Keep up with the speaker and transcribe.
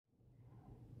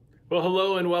Well,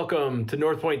 hello and welcome to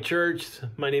North Point Church.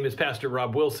 My name is Pastor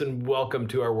Rob Wilson. Welcome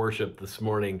to our worship this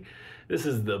morning. This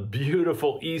is the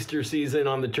beautiful Easter season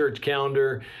on the church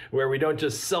calendar where we don't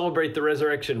just celebrate the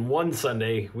resurrection one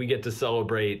Sunday, we get to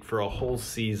celebrate for a whole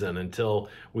season until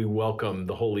we welcome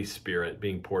the Holy Spirit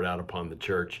being poured out upon the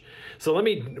church. So let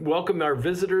me welcome our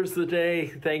visitors today.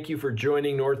 Thank you for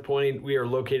joining North Point. We are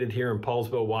located here in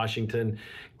Paulsville, Washington.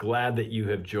 Glad that you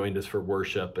have joined us for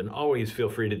worship, and always feel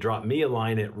free to drop me a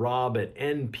line at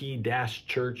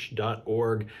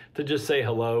rob@np-church.org to just say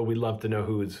hello. We'd love to know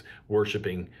who is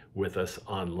worshiping with us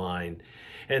online.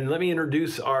 And let me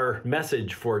introduce our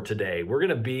message for today. We're going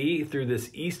to be, through this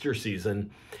Easter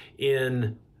season,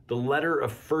 in the letter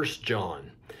of 1 John.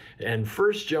 And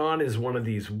 1 John is one of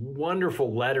these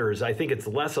wonderful letters. I think it's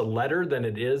less a letter than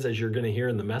it is, as you're going to hear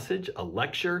in the message, a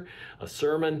lecture, a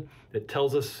sermon that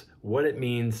tells us what it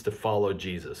means to follow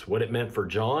Jesus, what it meant for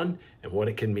John, and what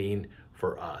it can mean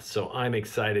for us. So I'm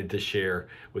excited to share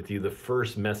with you the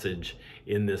first message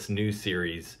in this new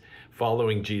series,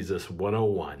 Following Jesus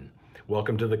 101.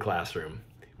 Welcome to the classroom.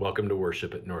 Welcome to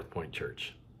worship at North Point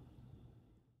Church.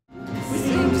 We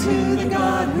sing to the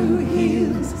God who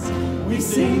heals. We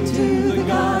sing to the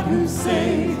God who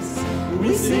saves.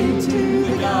 We sing to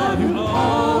the God who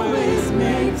always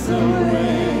makes a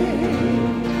way.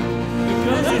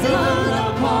 Because He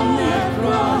hung upon that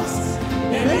cross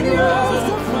and He rose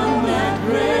up from that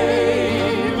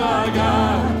grave. Our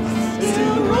God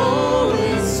still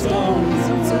rolling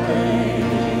stones away.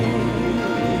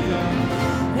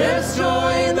 There's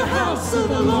joy in the house of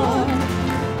the Lord.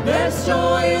 There's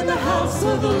joy in the house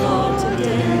of the Lord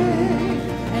today,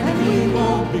 and we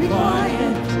won't be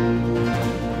quiet.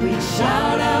 We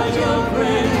shout out your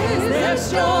praise.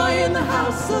 There's joy in the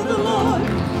house of the Lord.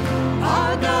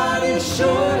 Our God is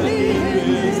surely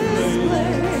in this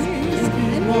place,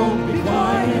 and won't be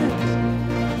quiet.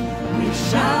 We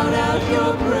shout out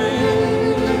your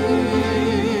praise.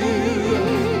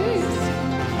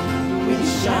 We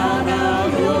shout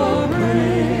out your praise.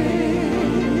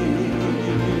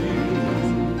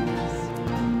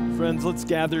 Friends, let's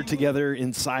gather together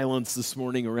in silence this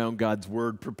morning around God's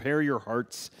Word. Prepare your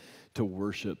hearts to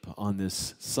worship on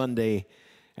this Sunday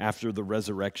after the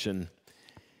resurrection.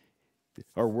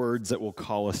 Our words that will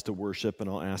call us to worship, and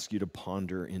I'll ask you to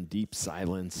ponder in deep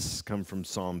silence, come from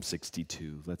Psalm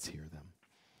 62. Let's hear them.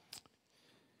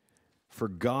 For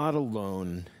God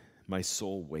alone, my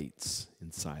soul waits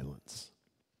in silence.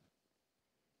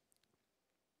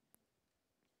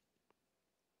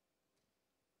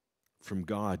 From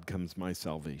God comes my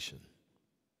salvation.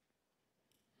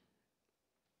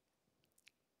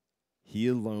 He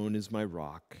alone is my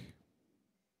rock.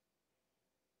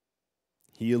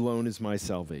 He alone is my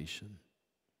salvation,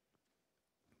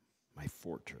 my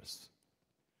fortress,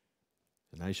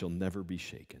 and I shall never be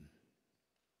shaken.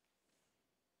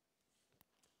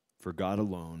 For God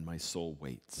alone, my soul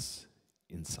waits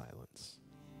in silence.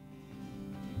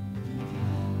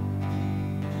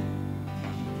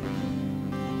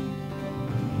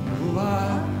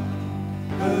 I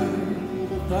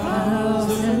heard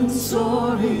 1,000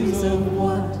 stories of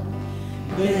what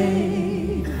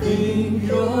they think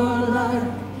you're like,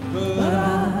 but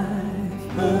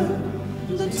I've heard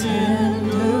the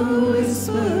tender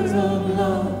whispers of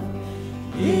love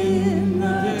in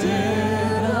the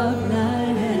dead of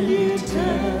night, and you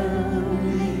tell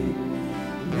me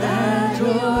that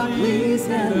you're pleased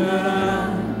and that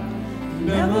I'm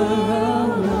never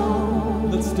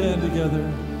alone. Let's stand together.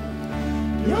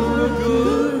 You're a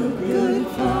good, good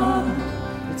Father.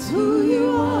 It's who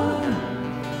you are.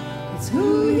 It's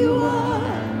who you are.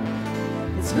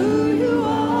 It's who you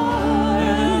are.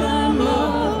 And I'm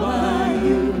loved by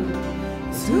you.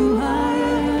 It's who I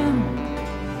am.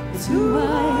 It's who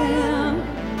I am.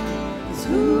 It's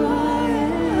who I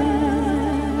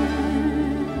am.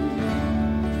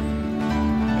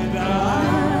 And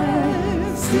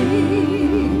I've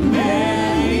seen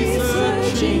many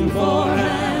searching for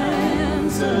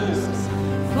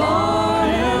far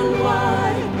and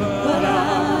wide, but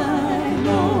I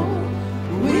know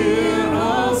we're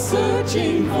all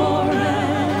searching for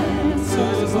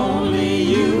answers. Only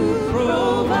you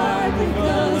provide,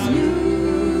 because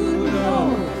you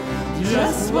know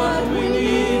just what we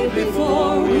need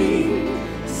before we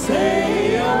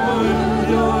say a word.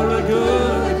 You're a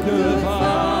good, good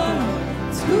Father.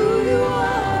 It's who you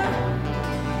are.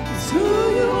 It's who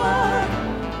you are.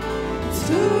 It's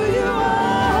who you are.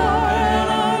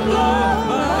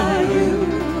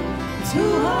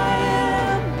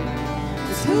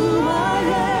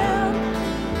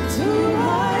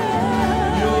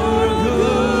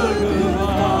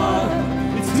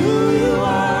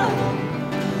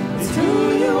 It's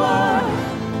who you are.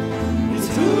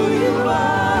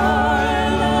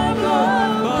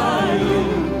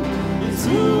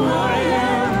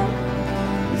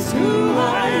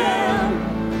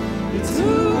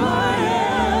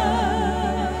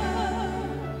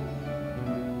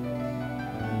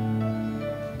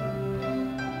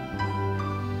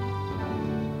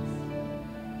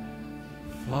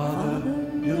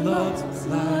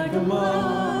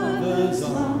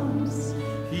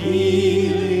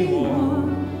 really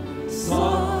warm,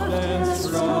 soft and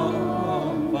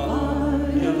strong.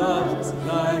 But your love's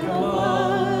like a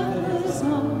mother's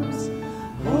arms.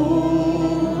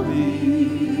 Hold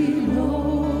me,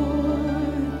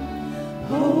 Lord,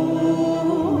 hold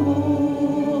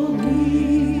me.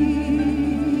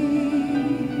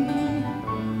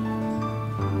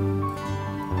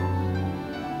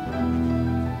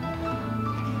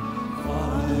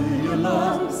 Father, your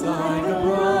love's like a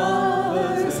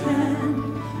brother's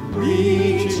hand,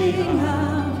 reaching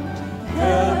out,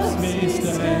 helps me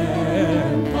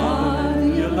stand. Father,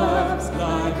 your love's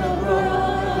like a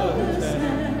brother's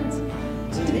hand.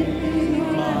 Take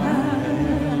my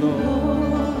hand,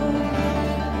 Lord.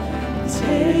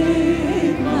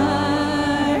 Take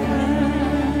my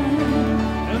hand.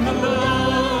 And the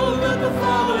love that the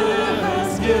Father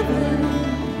has given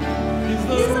is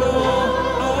the love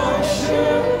I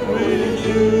share with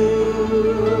you.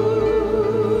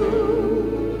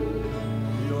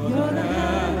 Your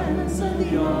hands and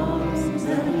the arms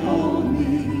that hold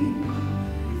me,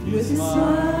 with a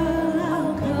smile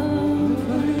I'll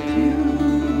comfort you.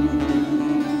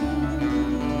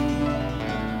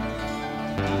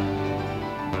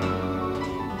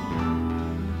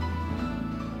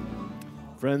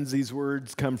 Friends, these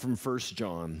words come from 1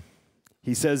 John.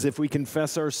 He says, if we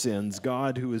confess our sins,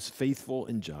 God, who is faithful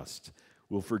and just,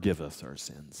 will forgive us our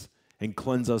sins and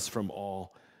cleanse us from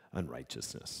all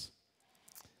unrighteousness.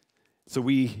 So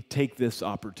we take this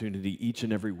opportunity each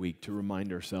and every week to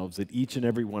remind ourselves that each and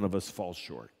every one of us falls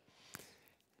short,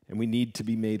 and we need to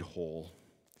be made whole,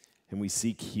 and we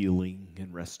seek healing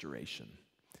and restoration.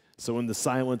 So in the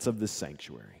silence of this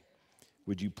sanctuary,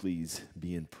 would you please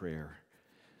be in prayer?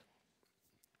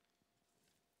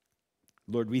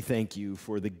 Lord, we thank you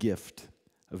for the gift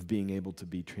of being able to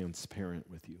be transparent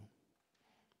with you.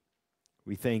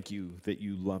 We thank you that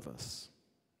you love us,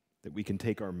 that we can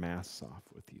take our masks off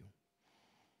with you,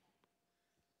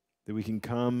 that we can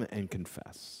come and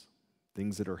confess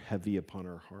things that are heavy upon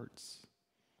our hearts.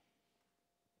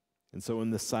 And so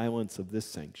in the silence of this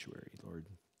sanctuary, Lord,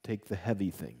 take the heavy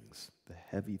things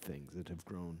that have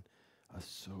grown us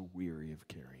so weary of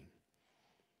carrying,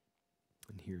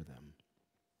 and hear them.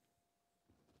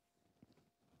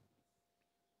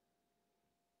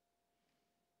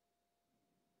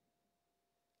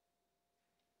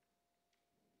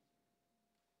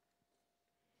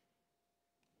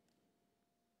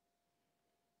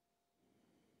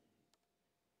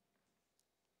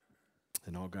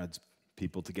 And all God's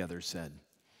people together said,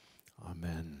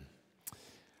 Amen.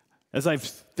 As I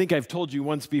think I've told you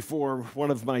once before,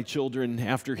 one of my children,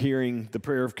 after hearing the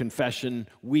prayer of confession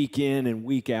week in and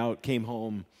week out, came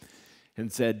home and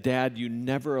said, Dad, you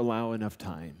never allow enough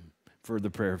time for the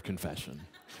prayer of confession.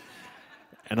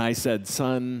 And I said,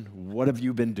 son, what have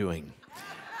you been doing?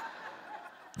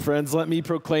 Friends, let me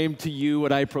proclaim to you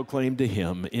what I proclaimed to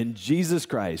him. In Jesus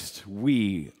Christ,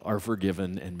 we are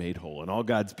forgiven and made whole. And all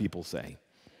God's people say,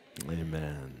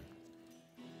 Amen.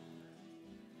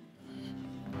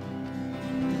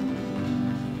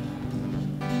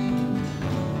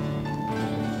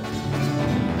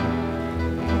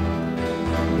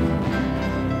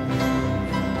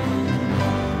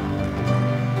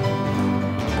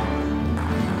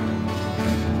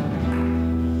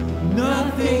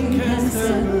 Nothing can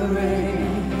separate,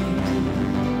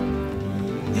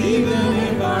 even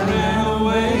if I ran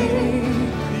away.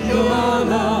 Your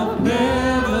love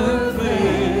never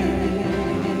fades.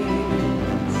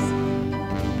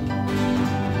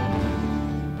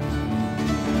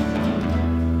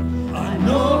 I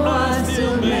know I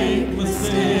still make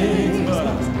mistakes,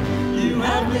 but you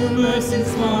have new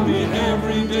mercies for me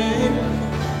every day.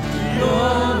 Your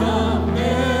love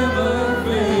never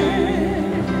fades.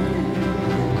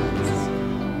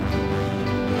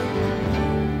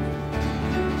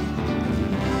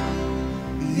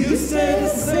 You stay the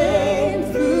same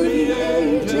through the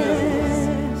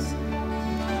ages.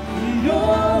 Your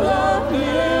love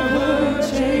never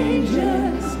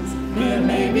changes. There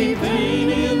may be pain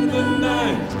in the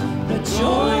night, but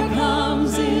joy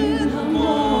comes in the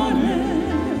morning.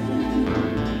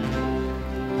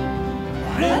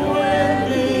 And when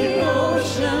the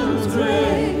oceans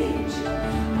rage,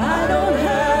 I don't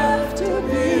have to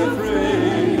be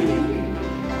afraid,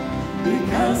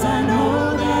 because I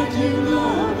know that you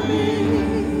love me.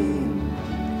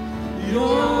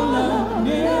 Your love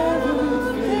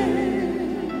never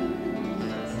fails.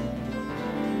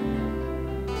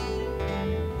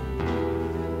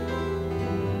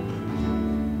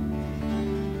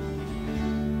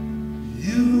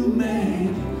 You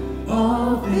make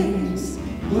all things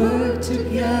work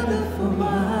together for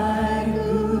my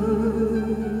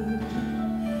good.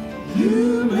 You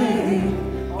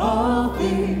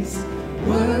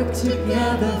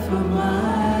together for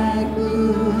my good.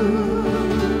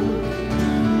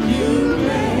 You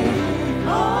make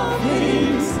all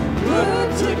things work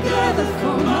together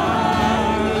for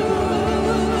my good.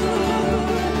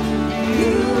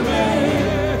 You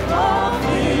make all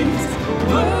things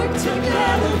work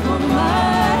together for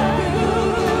my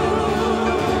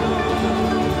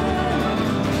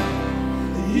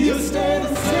good. You stay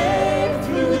the same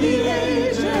through the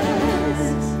ages.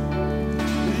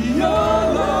 Your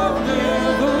love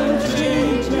never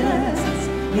changes.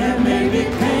 There may be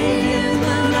pain in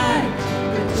the night,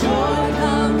 but joy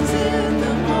comes in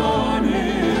the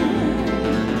morning.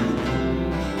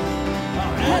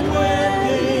 And when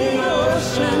the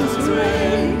oceans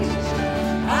rage,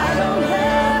 I don't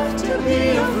have to be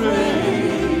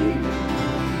afraid,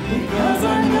 because I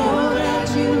know that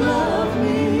you love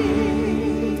me.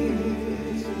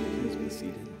 Please be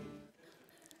seated.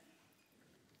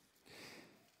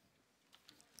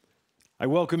 I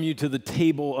welcome you to the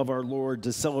table of our Lord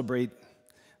to celebrate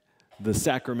the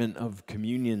sacrament of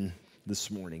communion this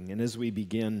morning. And as we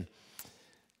begin,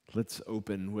 let's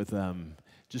open with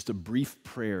just a brief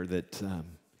prayer that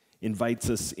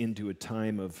invites us into a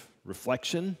time of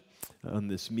reflection on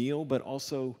this meal, but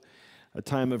also a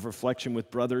time of reflection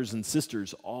with brothers and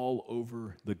sisters all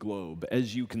over the globe.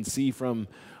 As you can see from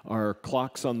our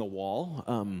clocks on the wall,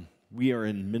 we are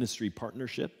in ministry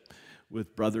partnership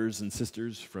with brothers and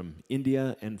sisters from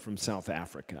India and from South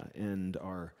Africa. And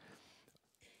our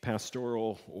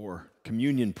pastoral or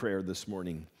communion prayer this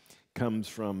morning comes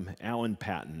from Alan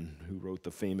Paton, who wrote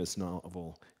the famous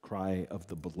novel, Cry of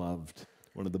the Beloved,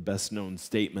 one of the best-known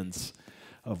statements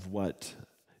of what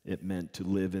it meant to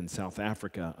live in South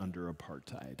Africa under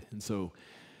apartheid. And so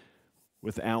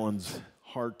with Alan's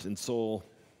heart and soul,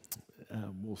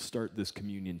 we'll start this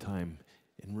communion time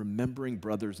in remembering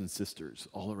brothers and sisters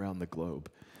all around the globe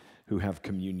who have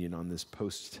communion on this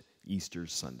post-Easter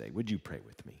Sunday. Would you pray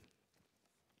with me?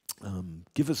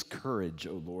 Give us courage,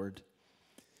 O Lord,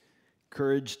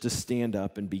 courage to stand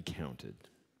up and be counted,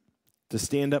 to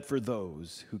stand up for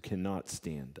those who cannot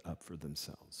stand up for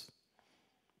themselves,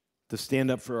 to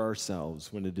stand up for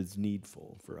ourselves when it is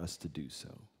needful for us to do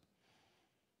so.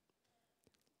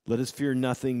 Let us fear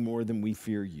nothing more than we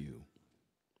fear you.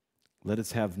 Let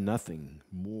us have nothing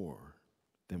more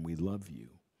than we love you,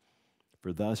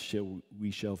 for thus we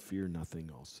shall fear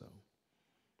nothing also.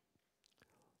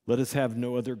 Let us have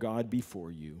no other God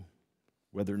before you,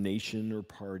 whether nation or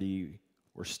party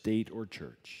or state or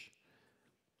church.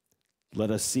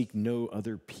 Let us seek no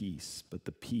other peace but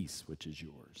the peace which is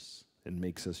yours and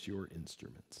makes us your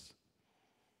instruments.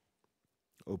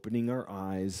 Opening our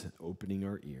eyes, opening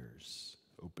our ears,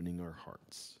 opening our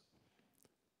hearts,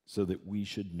 so that we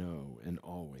should know and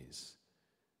always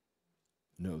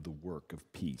know the work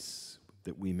of peace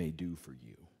that we may do for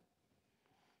you.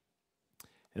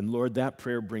 And Lord, that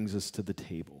prayer brings us to the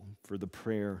table for the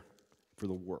prayer, for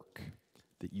the work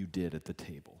that you did at the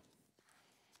table.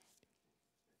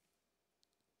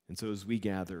 And so as we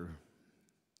gather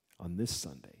on this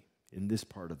Sunday, in this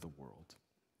part of the world,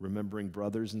 remembering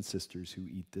brothers and sisters who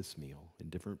eat this meal in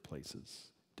different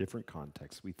places, different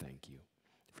contexts, we thank you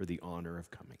for the honor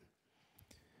of coming.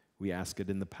 We ask it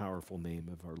in the powerful name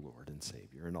of our Lord and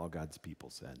Savior. And all God's people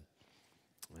said,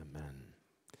 amen.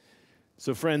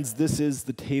 So friends, this is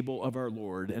the table of our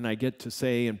Lord, and I get to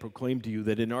say and proclaim to you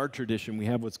that in our tradition we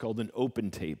have what's called an open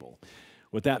table.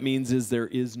 What that means is there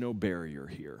is no barrier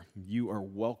here. You are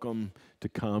welcome to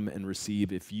come and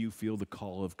receive if you feel the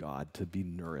call of God to be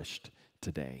nourished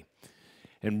today.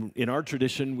 And in our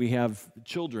tradition, we have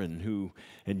children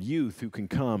and youth who can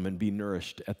come and be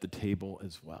nourished at the table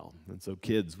as well. And so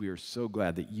kids, we are so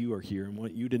glad that you are here and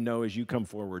want you to know as you come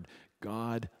forward,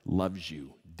 God loves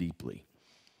you deeply.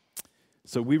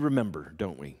 So we remember,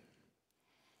 don't we?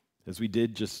 As we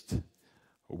did just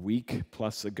a week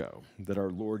plus ago, that our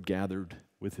Lord gathered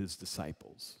with his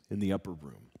disciples in the upper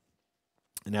room.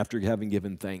 And after having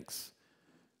given thanks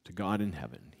to God in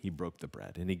heaven, he broke the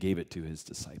bread and he gave it to his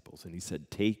disciples. And he said,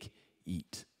 "Take,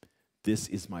 eat. This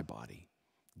is my body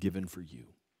given for you.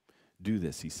 Do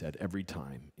this," he said, "every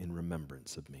time in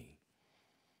remembrance of me."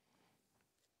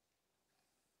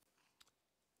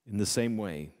 In the same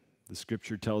way, the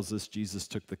scripture tells us Jesus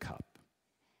took the cup,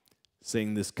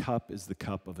 saying, "This cup is the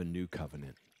cup of a new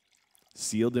covenant,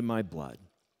 sealed in my blood,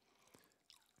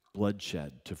 blood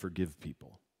shed to forgive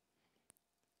people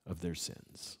of their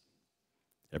sins.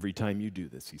 Every time you do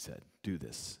this," he said, "do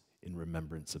this in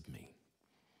remembrance of me."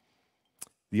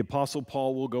 The Apostle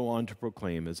Paul will go on to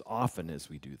proclaim, as often as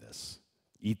we do this,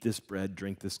 eat this bread,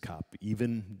 drink this cup,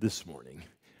 even this morning,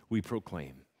 we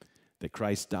proclaim that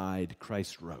Christ died,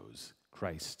 Christ rose,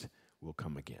 Christ will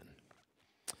come again.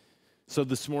 So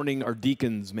this morning, our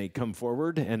deacons may come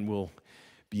forward and will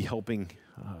be helping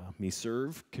me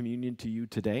serve communion to you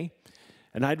today.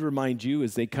 And I'd remind you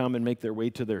as they come and make their way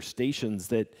to their stations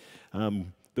that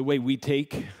the way we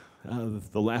take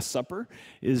the Last Supper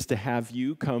is to have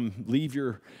you come, leave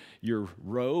your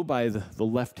row by the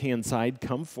left-hand side,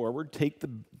 come forward, take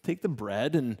the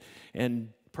bread and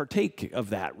partake of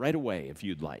that right away if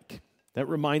you'd like. That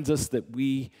reminds us that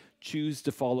we choose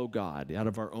to follow God out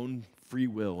of our own free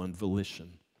will and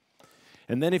volition.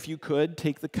 And then if you could,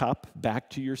 take the cup back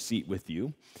to your seat with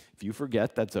you. If you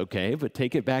forget, that's okay, but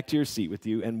take it back to your seat with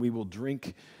you, and we will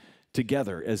drink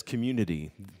together as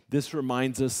community. This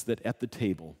reminds us that at the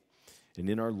table and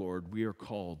in our Lord, we are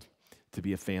called to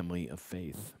be a family of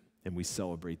faith, and we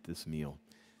celebrate this meal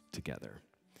together.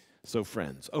 So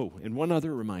friends, and one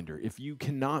other reminder, if you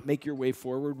cannot make your way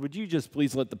forward, would you just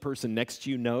please let the person next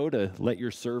to you know, to let your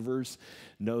servers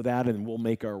know that, and we'll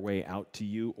make our way out to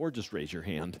you, or just raise your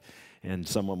hand, and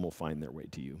someone will find their way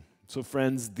to you. So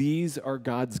friends, these are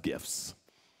God's gifts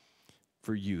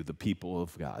for you, the people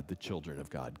of God, the children of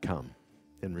God. Come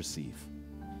and receive.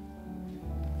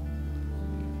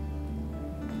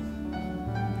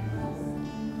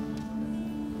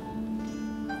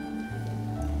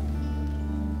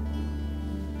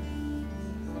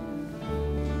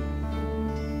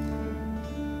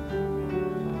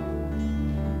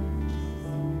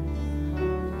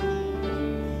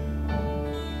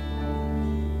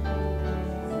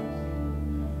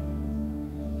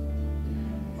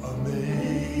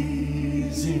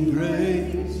 Amazing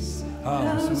grace,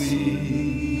 how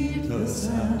sweet the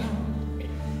sound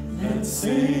that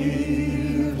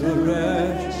saved a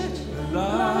wretch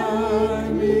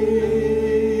like me.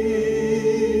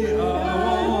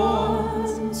 I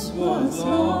once was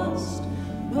lost,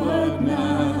 but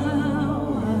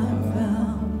now I'm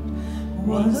found.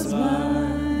 Was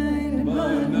blind,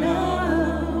 but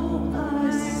now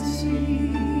I see.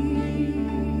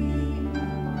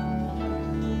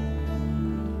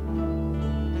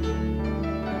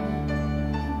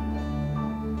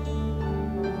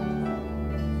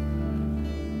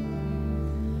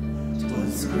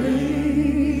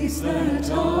 Grace that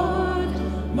taught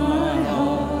my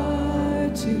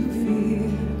heart to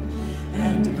fear,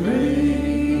 and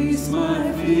grace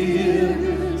my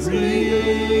fears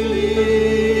relieved.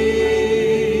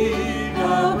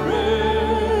 How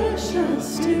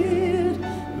precious did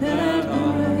that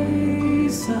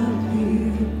grace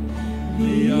appear,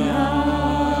 the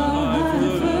hour I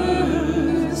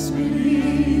first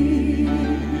believed.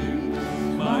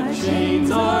 My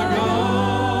chains are gone,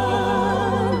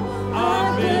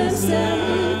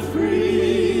 set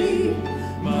free.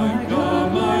 My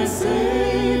God, my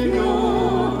Savior,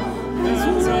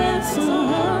 has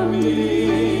ransomed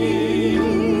me.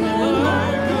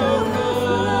 Like a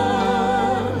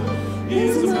flood,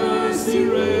 His mercy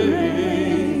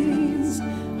reigns,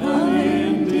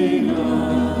 unending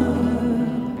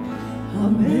love,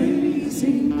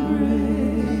 amazing grace.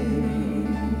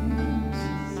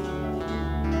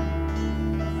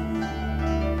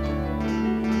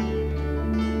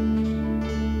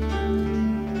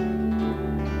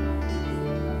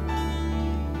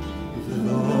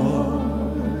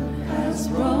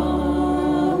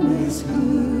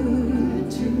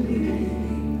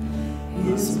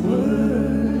 His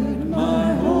word,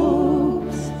 my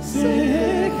hope secures.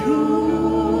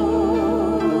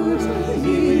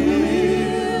 He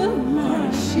will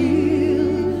my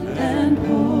shield and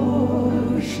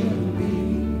portion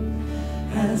be,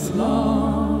 as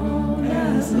long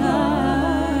as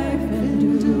life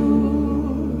endures.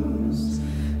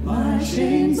 My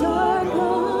chains are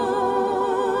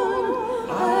gone,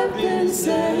 I've been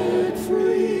set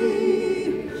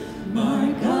free.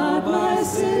 My God, my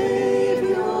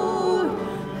Savior,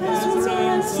 has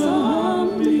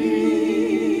ransomed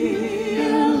me.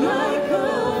 And like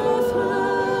a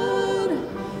flood,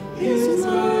 His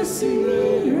mercy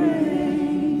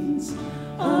reigns,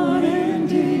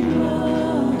 unending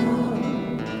love,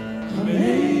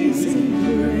 amazing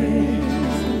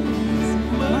grace.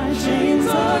 My chains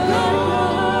are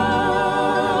gone,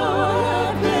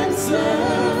 I've been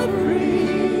set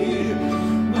free.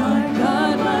 My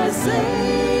God, my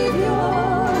Savior,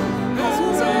 has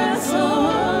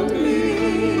ransomed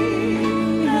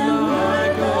me. And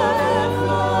like a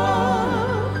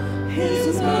flood,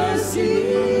 His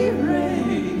mercy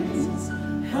reigns,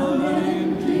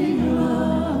 unending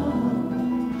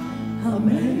love,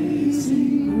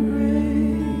 amazing grace.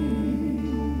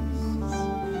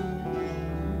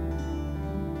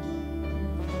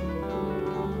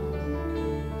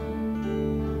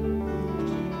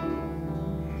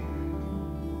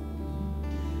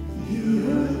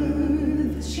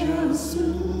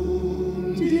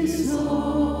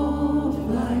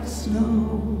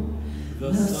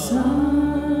 the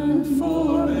sun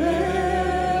forbade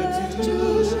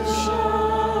to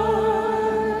shine,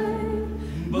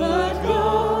 but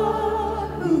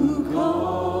God who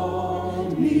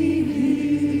called me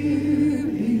here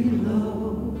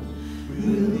below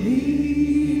will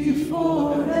be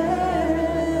forever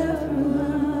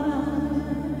mine,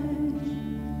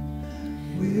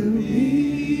 will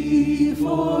be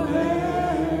forever.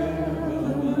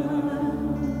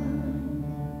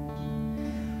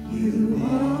 You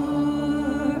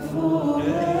are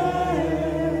forever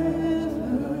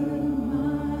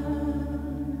mine.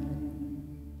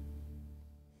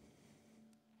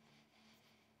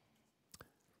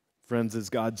 Friends, as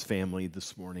God's family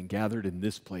this morning, gathered in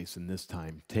this place in this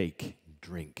time, take,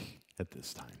 drink at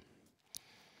this time.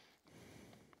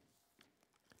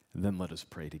 And then let us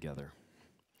pray together.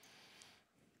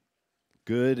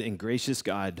 Good and gracious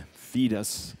God, feed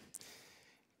us.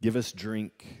 Give us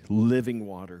drink, living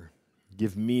water.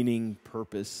 Give meaning,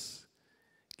 purpose.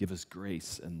 Give us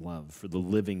grace and love for the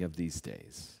living of these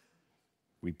days.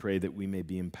 We pray that we may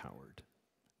be empowered.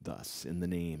 Thus, in the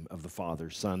name of the Father,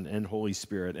 Son, and Holy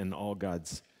Spirit, and all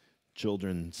God's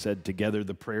children said together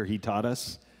the prayer he taught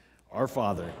us. Our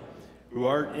Father, who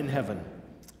art in heaven,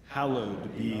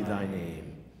 hallowed be thy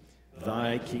name.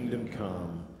 Thy kingdom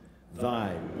come,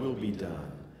 thy will be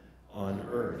done, on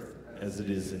earth as it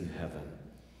is in heaven.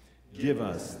 Give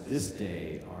us this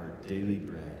day our daily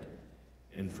bread,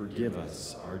 and forgive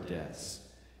us our debts,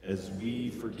 as we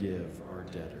forgive our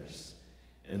debtors.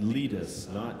 And lead us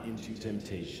not into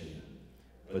temptation,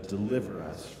 but deliver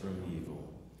us from evil.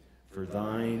 For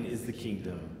thine is the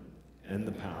kingdom, and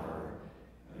the power,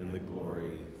 and the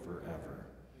glory forever.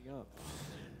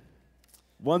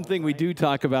 One thing we do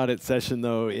talk about at session,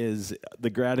 though, is the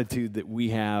gratitude that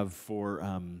we have for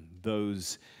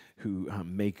those who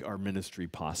make our ministry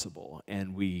possible.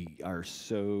 And we are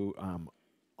so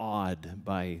awed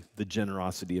by the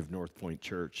generosity of North Point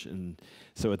Church. And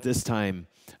so at this time,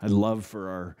 I'd love for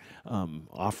our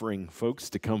offering folks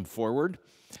to come forward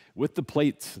with the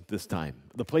plates this time.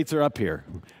 The plates are up here.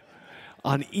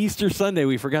 On Easter Sunday,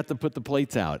 we forgot to put the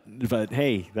plates out. But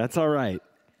hey, that's all right.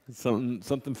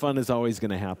 Something fun is always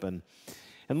going to happen.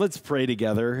 And let's pray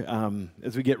together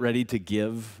as we get ready to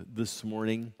give this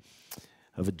morning.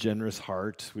 Of a generous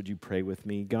heart, would you pray with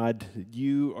me? God,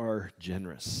 you are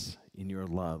generous in your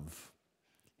love,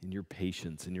 in your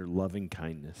patience, in your loving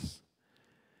kindness.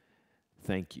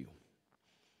 Thank you.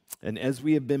 And as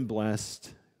we have been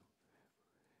blessed,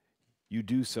 you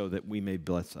do so that we may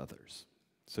bless others.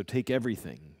 So take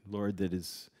everything, Lord, that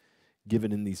is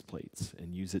given in these plates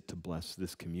and use it to bless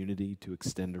this community, to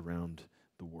extend around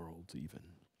the world even.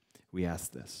 We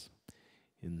ask this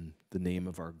in the name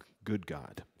of our good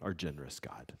God, our generous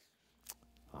God.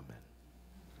 Amen.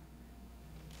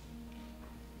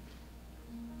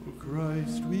 O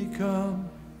Christ, we come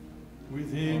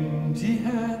with empty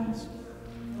hands,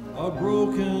 our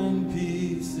broken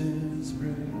pieces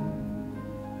bring.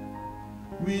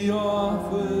 We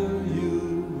offer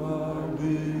you our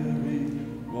weary,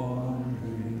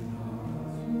 wandering hearts.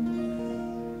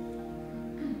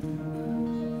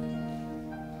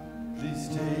 Please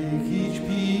take each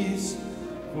piece,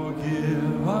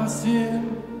 forgive our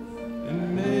sin,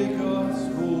 and make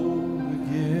us whole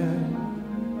again.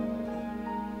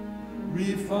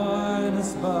 Refine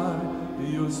us by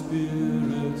your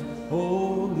Spirit,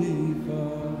 Holy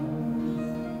Father.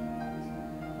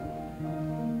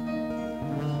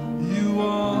 You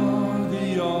are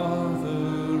the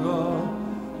author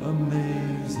of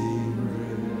amazing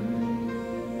grace.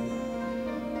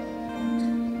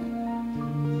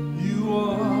 You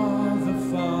are the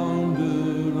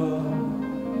founder of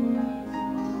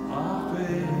our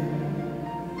faith,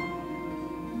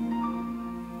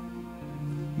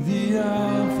 the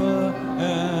Alpha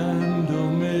and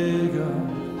Omega,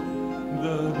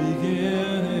 the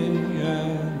beginning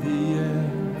and the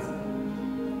end.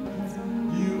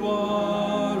 You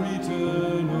are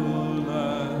eternal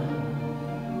Lamb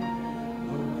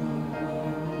of God.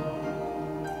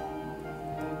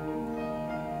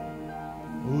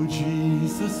 Oh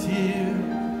Jesus, hear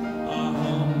our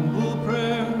humble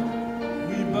prayer.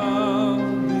 We bow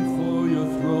before your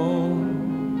throne.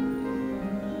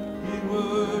 We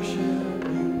worship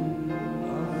you,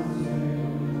 our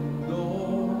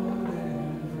Lord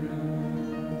and friend.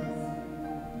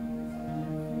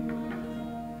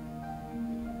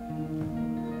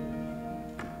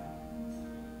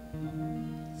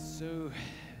 So,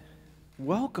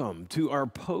 welcome to our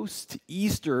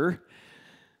post-Easter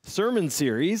sermon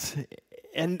series.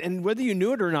 And whether you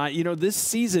knew it or not, you know, this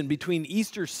season between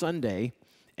Easter Sunday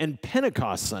and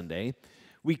Pentecost Sunday,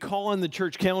 we call on the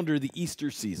church calendar the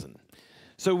Easter season.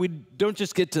 So we don't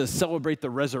just get to celebrate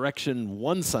the resurrection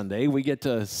one Sunday, we get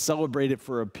to celebrate it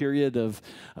for a period of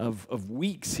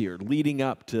weeks here, leading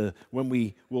up to when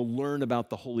we will learn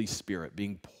about the Holy Spirit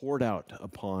being poured out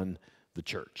upon the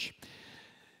church.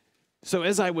 So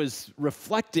as I was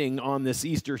reflecting on this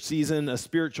Easter season, a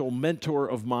spiritual mentor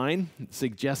of mine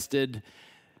suggested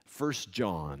 1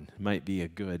 John might be a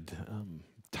good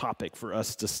topic for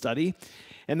us to study.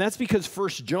 And that's because 1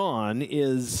 John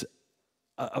is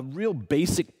a real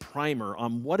basic primer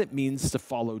on what it means to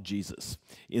follow Jesus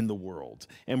in the world.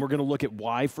 And we're going to look at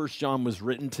why 1 John was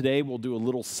written today. We'll do a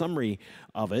little summary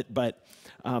of it. But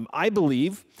I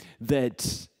believe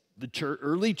that the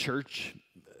early church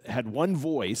had one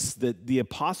voice, that the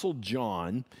Apostle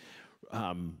John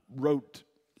wrote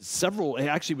several,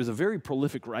 actually was a very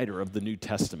prolific writer of the New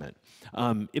Testament.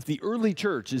 If the early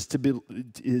church is to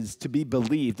be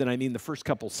believed, and I mean the first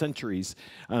couple centuries,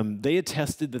 they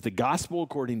attested that the gospel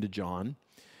according to John,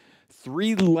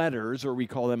 3 letters, or we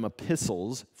call them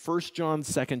epistles, 1 John,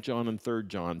 2 John, and 3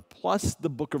 John, plus the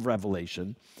book of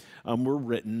Revelation, were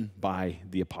written by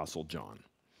the Apostle John.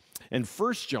 And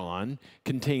 1 John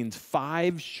contains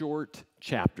 5 short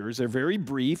chapters. They're very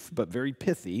brief, but very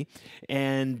pithy,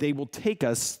 and they will take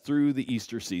us through the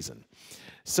Easter season.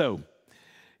 So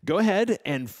go ahead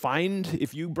and find,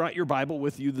 if you brought your Bible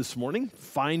with you this morning,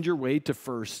 find your way to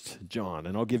 1 John,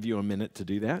 and I'll give you a minute to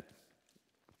do that.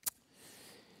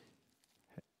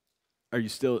 Are you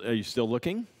still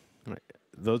looking?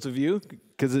 Those of you,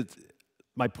 because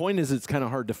my point is it's kind of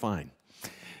hard to find.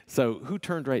 So who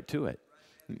turned right to it?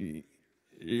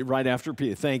 Right after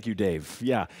Peter. Thank you, Dave.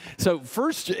 Yeah. So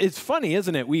first, it's funny,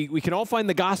 isn't it? We can all find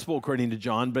the gospel according to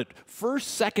John, but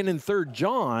 1st, 2nd, and 3rd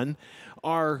John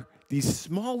are these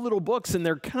small little books, and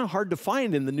they're kind of hard to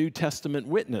find in the New Testament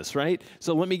witness, right?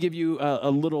 So let me give you a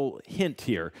little hint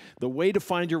here. The way to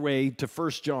find your way to 1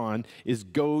 John is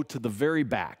go to the very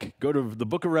back. Go to the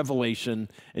book of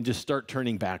Revelation and just start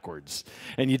turning backwards.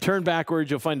 And you turn backwards,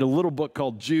 you'll find a little book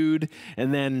called Jude,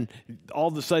 and then all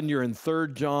of a sudden you're in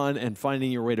 3 John, and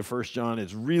finding your way to 1 John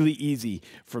is really easy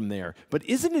from there. But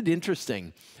isn't it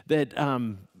interesting that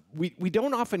we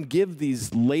don't often give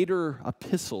these later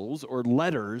epistles or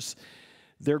letters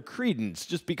their credence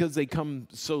just because they come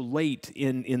so late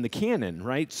in the canon,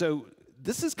 right? So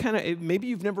this is kind of, maybe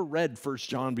you've never read 1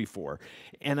 John before,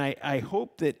 and I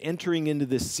hope that entering into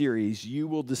this series, you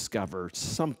will discover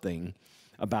something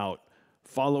about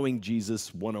following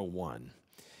Jesus 101.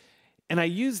 And I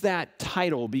use that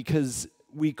title because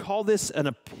we call this an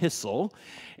epistle,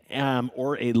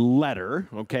 or a letter,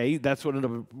 okay? That's what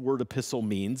the word epistle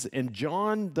means. And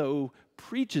John, though,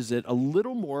 preaches it a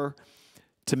little more,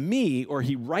 to me, or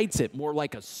he writes it more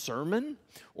like a sermon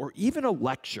or even a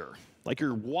lecture, like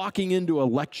you're walking into a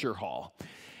lecture hall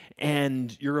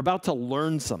and you're about to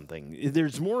learn something.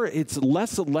 There's more, it's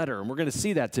less a letter, and we're going to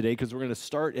see that today because we're going to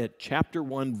start at chapter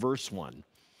 1, verse 1.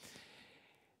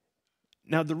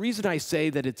 Now, the reason I say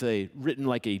that it's written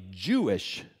like a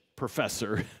Jewish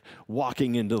professor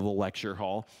walking into the lecture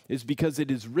hall is because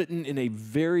it is written in a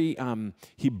very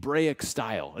Hebraic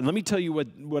style. And let me tell you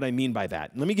what I mean by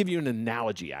that. Let me give you an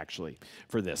analogy, actually,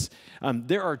 for this.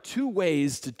 There are 2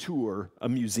 ways to tour a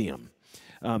museum.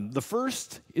 The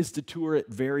first is to tour it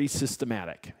very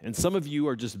systematic. And some of you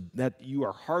are you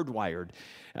are hardwired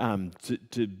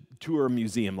to tour a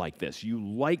museum like this. You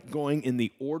like going in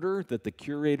the order that the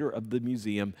curator of the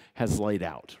museum has laid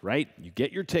out, right? You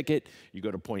get your ticket, you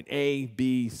go to point A,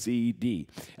 B, C, D.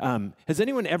 Has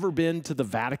anyone ever been to the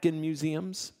Vatican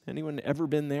museums? Anyone ever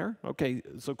been there? Okay,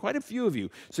 so quite a few of you.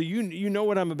 So you know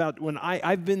what I'm about. When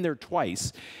I've been there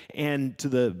twice, and to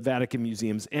the Vatican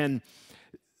museums, and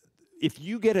if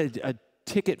you get a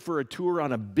ticket for a tour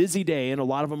on a busy day, and a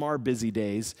lot of them are busy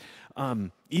days,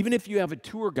 even if you have a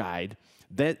tour guide,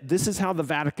 this is how the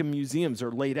Vatican museums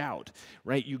are laid out,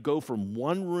 right? You go from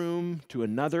one room to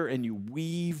another, and you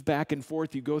weave back and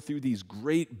forth. You go through these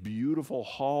great, beautiful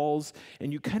halls,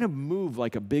 and you kind of move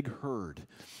like a big herd.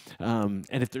 And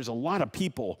if there's a lot of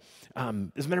people,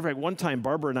 as a matter of fact, one time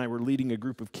Barbara and I were leading a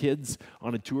group of kids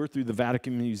on a tour through the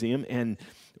Vatican Museum, and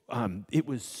it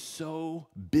was so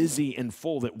busy and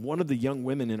full that one of the young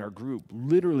women in our group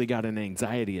literally got an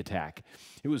anxiety attack.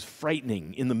 It was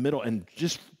frightening in the middle, and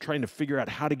just trying to figure out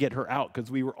how to get her out,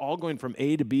 because we were all going from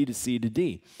A to B to C to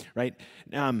D, right?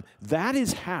 That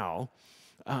is how,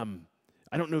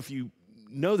 I don't know if you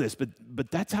know this, but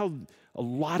that's how a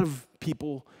lot of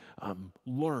people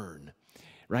learn,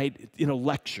 right? In a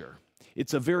lecture.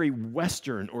 It's a very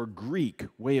Western or Greek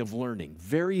way of learning.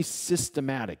 Very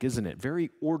systematic, isn't it? Very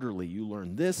orderly. You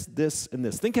learn this, this, and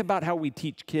this. Think about how we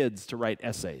teach kids to write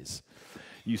essays.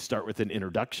 You start with an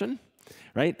introduction,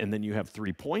 right? And then you have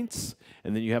 3 points,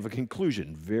 and then you have a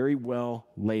conclusion, very well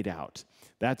laid out.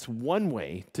 That's one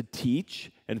way to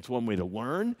teach, and it's one way to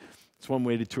learn. It's one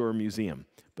way to tour a museum.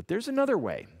 But there's another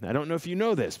way. I don't know if you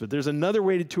know this, but there's another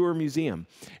way to tour a museum.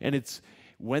 And it's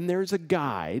when there's a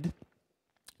guide,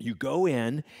 you go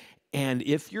in, and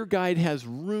if your guide has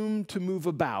room to move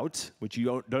about, which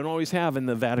you don't always have in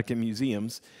the Vatican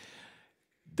museums,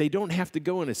 they don't have to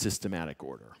go in a systematic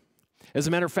order. As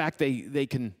a matter of fact, they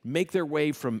can make their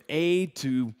way from A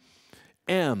to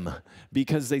M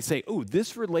because they say, oh,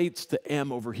 this relates to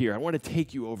M over here. I want to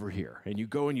take you over here. And you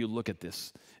go and you look at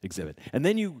this exhibit. And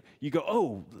then you go,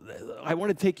 oh, I want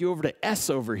to take you over to S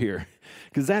over here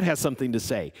because that has something to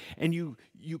say. And you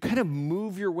kind of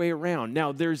move your way around.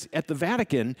 Now, there's at the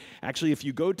Vatican, actually, if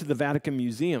you go to the Vatican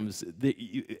museums,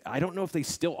 I don't know if they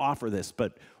still offer this,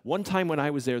 but one time when I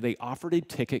was there, they offered a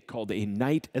ticket called a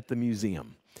night at the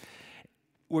museum,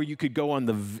 where you could go in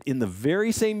the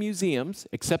very same museums,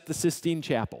 except the Sistine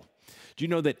Chapel. Do you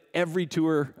know that every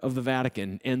tour of the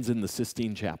Vatican ends in the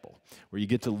Sistine Chapel, where you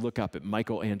get to look up at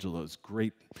Michelangelo's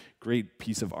great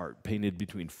piece of art painted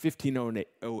between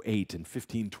 1508 and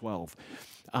 1512.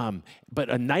 But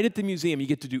a night at the museum, you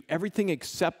get to do everything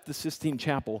except the Sistine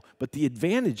Chapel, but the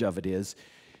advantage of it is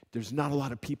there's not a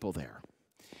lot of people there.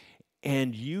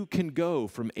 And you can go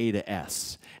from A to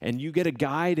S. And you get a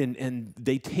guide, and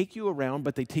they take you around,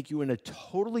 but they take you in a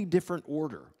totally different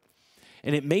order.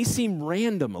 And it may seem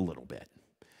random a little bit.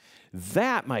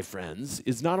 That, my friends,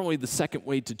 is not only the second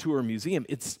way to tour a museum,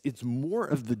 it's more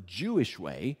of the Jewish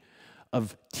way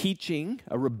of teaching,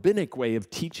 a rabbinic way of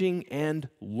teaching and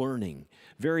learning.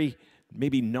 Very,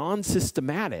 maybe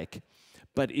non-systematic,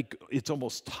 but it's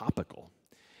almost topical.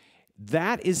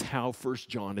 That is how 1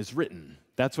 John is written.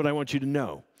 That's what I want you to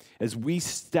know. As we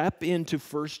step into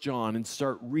 1 John and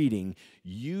start reading,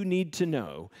 you need to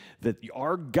know that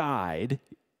our guide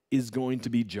is going to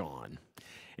be John.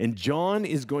 And John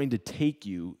is going to take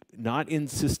you not in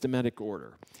systematic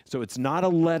order. So it's not a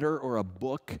letter or a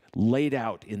book laid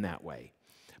out in that way.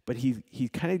 But he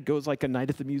kind of goes like a night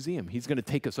at the museum. He's going to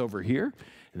take us over here,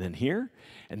 and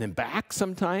then back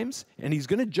sometimes, and he's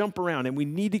going to jump around, and we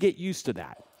need to get used to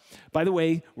that. By the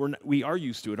way, we are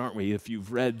used to it, aren't we? If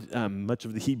you've read much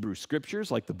of the Hebrew Scriptures,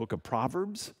 like the book of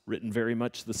Proverbs, written very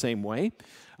much the same way.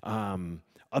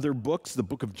 Other books, the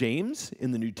book of James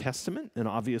in the New Testament, and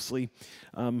obviously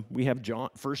we have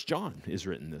 1 John is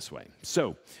written this way.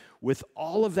 So with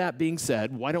all of that being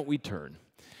said, why don't we turn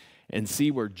and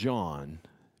see where John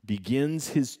begins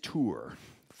his tour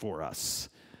for us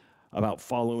about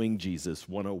following Jesus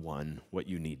 101, what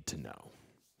you need to know.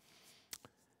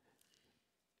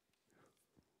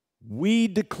 We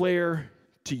declare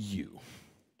to you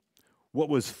what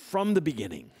was from the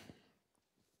beginning,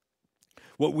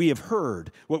 what we have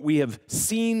heard, what we have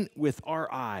seen with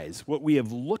our eyes, what we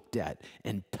have looked at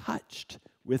and touched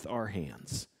with our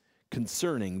hands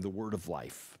concerning the word of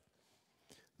life.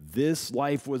 This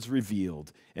life was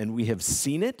revealed, and we have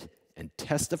seen it and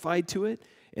testified to it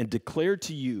and declared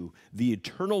to you the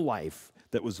eternal life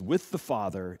that was with the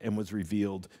Father and was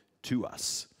revealed to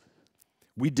us.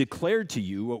 We declared to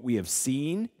you what we have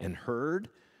seen and heard,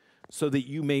 so that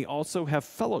you may also have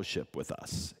fellowship with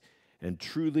us. And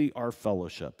truly our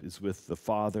fellowship is with the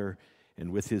Father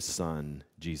and with his Son,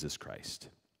 Jesus Christ.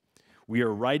 We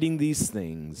are writing these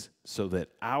things so that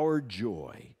our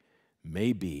joy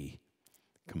may be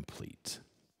complete.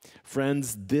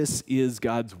 Friends, this is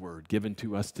God's word given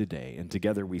to us today. And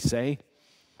together we say,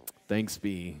 thanks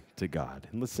be to God.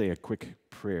 And let's say a quick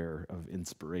prayer of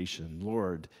inspiration.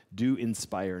 Lord, do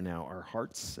inspire now our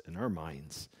hearts and our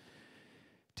minds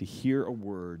to hear a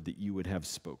word that you would have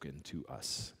spoken to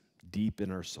us deep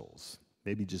in our souls.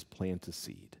 Maybe just plant a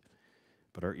seed,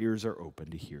 but our ears are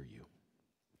open to hear you.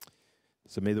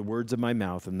 So may the words of my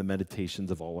mouth and the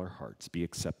meditations of all our hearts be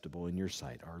acceptable in your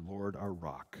sight, our Lord, our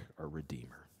rock, our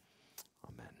Redeemer.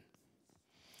 Amen.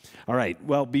 All right,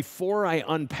 well, before I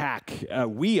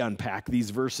we unpack these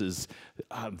verses,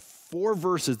 4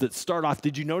 verses that start off,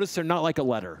 did you notice they're not like a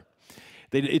letter?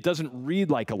 It doesn't read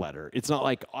like a letter. It's not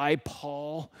like, I,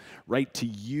 Paul, write to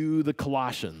you, the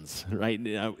Colossians, right,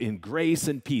 in grace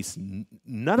and peace.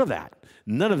 None of that.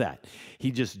 None of that.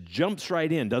 He just jumps right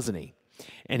in, doesn't he?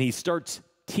 And he starts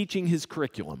teaching his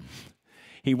curriculum.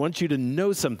 He wants you to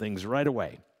know some things right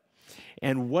away.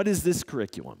 And what is this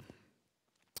curriculum?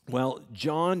 Well,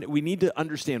 John, we need to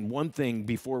understand one thing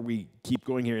before we keep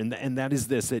going here, and that is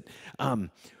this, that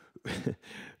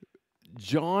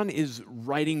John is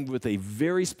writing with a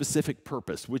very specific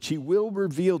purpose, which he will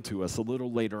reveal to us a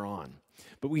little later on.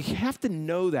 But we have to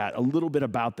know that, a little bit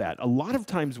about that. A lot of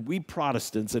times we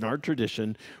Protestants in our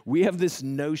tradition, we have this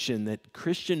notion that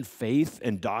Christian faith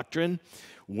and doctrine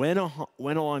went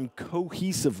on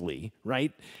cohesively,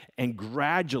 right? And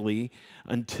gradually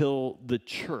until the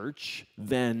church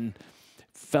then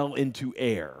fell into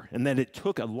error, and that it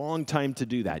took a long time to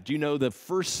do that. Do you know the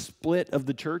first split of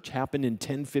the church happened in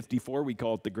 1054? We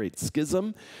call it the Great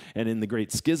Schism. And in the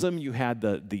Great Schism, you had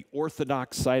the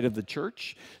Orthodox side of the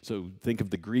church. So think of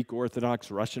the Greek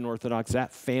Orthodox, Russian Orthodox,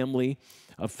 that family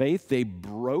of faith. They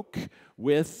broke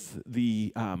with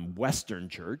the Western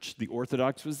church. The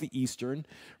Orthodox was the Eastern,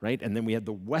 right? And then we had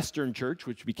the Western church,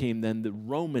 which became then the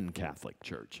Roman Catholic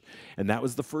Church. And that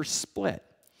was the first split.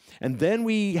 And then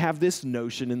we have this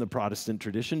notion in the Protestant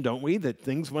tradition, don't we, that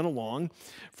things went along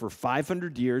for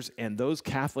 500 years and those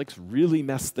Catholics really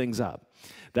messed things up.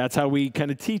 That's how we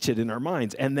kind of teach it in our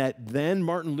minds. And that then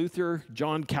Martin Luther,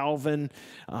 John Calvin,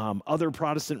 other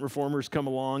Protestant reformers come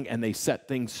along and they set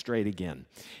things straight again.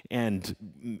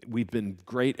 And we've been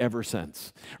great ever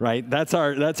since, right? That's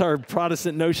our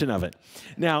Protestant notion of it.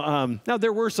 Now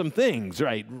there were some things,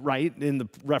 right, in the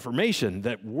Reformation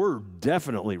that were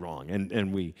definitely wrong.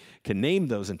 And we can name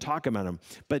those and talk about them.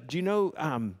 But do you know,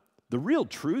 the real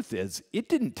truth is it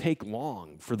didn't take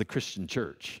long for the Christian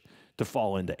church to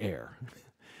fall into error.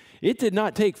 It did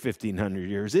not take 1,500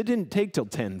 years. It didn't take till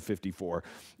 1054.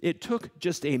 It took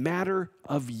just a matter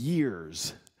of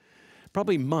years,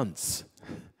 probably months.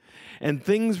 And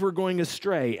things were going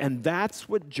astray, and that's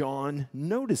what John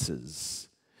notices.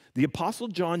 The Apostle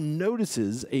John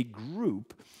notices a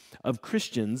group of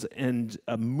Christians and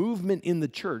a movement in the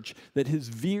church that has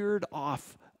veered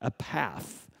off a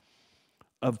path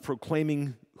of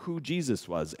proclaiming who Jesus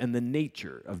was and the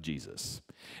nature of Jesus.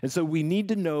 And so we need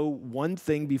to know one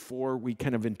thing before we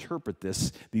kind of interpret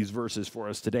these verses for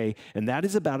us today, and that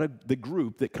is about the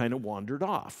group that kind of wandered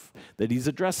off that he's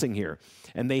addressing here.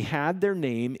 And they had their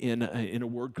name in a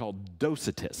word called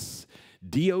Docetus,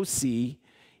 Docetistes.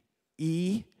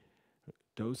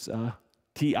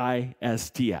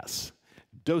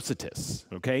 Docetus,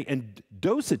 okay? And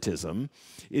Docetism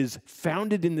is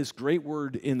founded in this great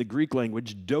word in the Greek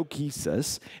language,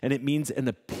 dokesis, and it means an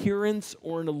appearance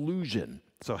or an illusion.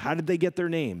 So how did they get their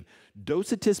name?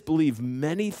 Docetists believed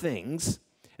many things,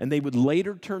 and they would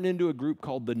later turn into a group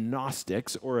called the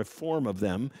Gnostics, or a form of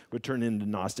them would turn into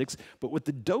Gnostics. But what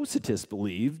the Docetists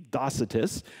believed,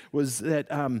 Docetists, was that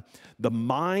the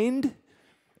mind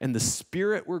and the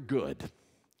spirit were good,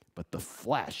 but the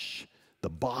flesh, the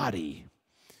body,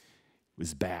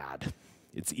 was bad.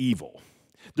 It's evil.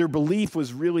 Their belief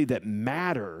was really that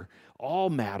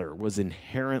all matter was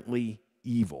inherently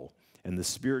evil, and the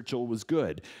spiritual was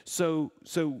good. So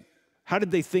how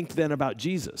did they think then about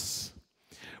Jesus?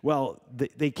 Well,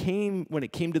 when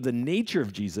it came to the nature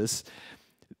of Jesus,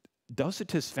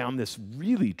 Docetists found this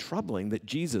really troubling, that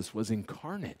Jesus was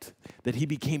incarnate, that he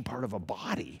became part of a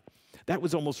body. That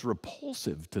was almost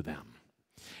repulsive to them.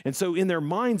 And so in their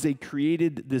minds, they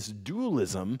created this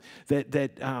dualism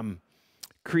that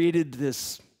created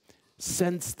this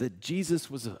sense that Jesus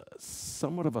was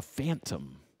somewhat of a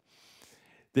phantom,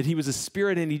 that he was a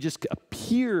spirit and he just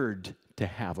appeared to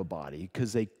have a body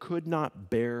because they could not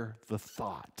bear the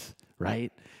thought,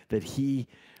 right, that he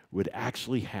would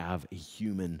actually have a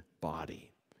human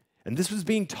body. And this was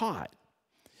being taught.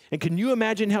 And can you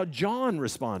imagine how John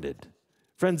responded?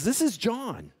 Friends, this is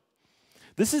John.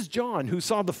 This is John who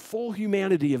saw the full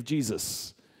humanity of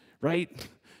Jesus, right?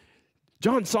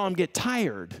 John saw him get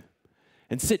tired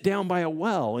and sit down by a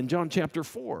well in John chapter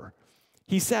 4.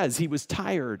 He says he was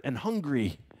tired and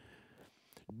hungry.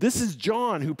 This is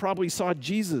John who probably saw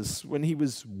Jesus when he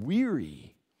was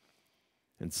weary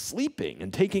and sleeping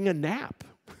and taking a nap.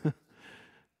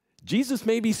 Jesus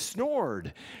maybe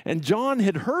snored, and John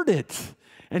had heard it,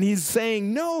 and he's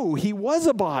saying, no, he was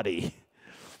a body.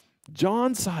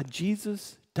 John saw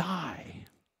Jesus die,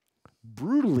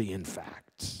 brutally in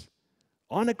fact,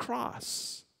 on a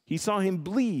cross. He saw him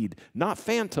bleed, not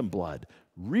phantom blood,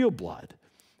 real blood.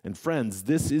 And friends,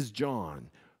 this is John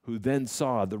who then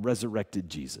saw the resurrected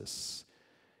Jesus,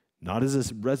 not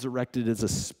as resurrected as a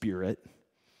spirit,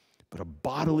 but a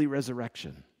bodily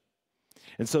resurrection.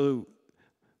 And so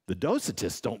the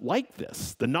Docetists don't like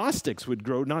this. The Gnostics would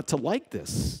grow not to like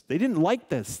this. They didn't like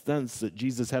this sense that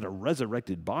Jesus had a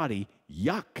resurrected body.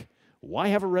 Yuck. Why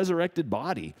have a resurrected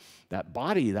body? That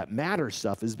body, that matter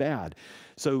stuff is bad.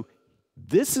 So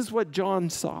this is what John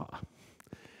saw.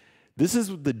 This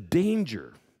is the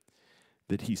danger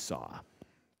that he saw.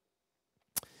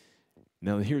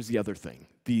 Now, here's the other thing.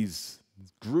 These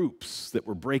groups that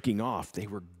were breaking off, they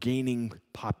were gaining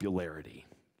popularity,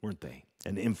 weren't they?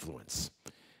 And influence.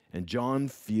 and John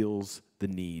feels the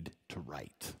need to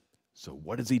write. So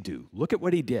what does he do? Look at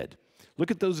what he did.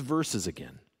 Look at those verses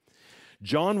again.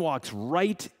 John walks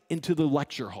right into the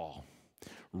lecture hall,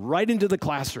 right into the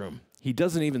classroom. He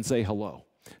doesn't even say hello.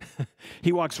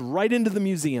 He walks right into the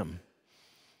museum,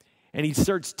 and he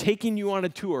starts taking you on a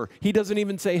tour. He doesn't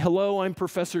even say, hello, I'm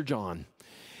Professor John.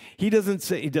 He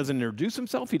doesn't introduce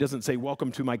himself. He doesn't say,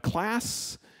 welcome to my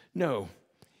class. No,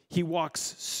 he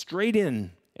walks straight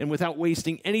in, and without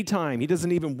wasting any time, he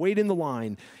doesn't even wait in the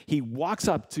line. He walks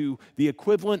up to the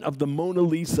equivalent of the Mona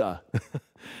Lisa,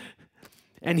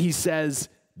 and he says,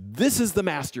 this is the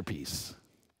masterpiece.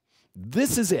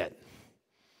 This is it.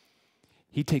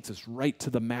 He takes us right to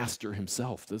the master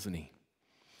himself, doesn't he?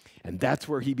 And that's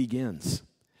where he begins.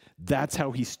 That's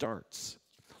how he starts.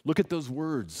 Look at those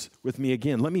words with me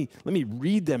again. Let me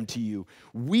read them to you.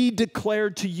 We declare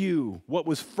to you what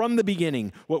was from the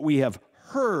beginning, what we have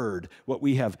heard, what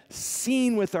we have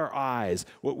seen with our eyes,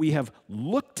 what we have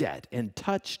looked at and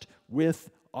touched with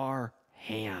our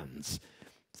hands.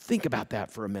 Think about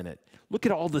that for a minute. Look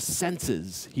at all the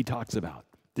senses he talks about.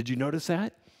 Did you notice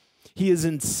that? He is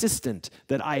insistent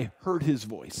that I heard his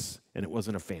voice and it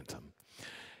wasn't a phantom.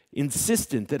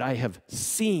 Insistent that I have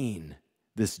seen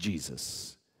this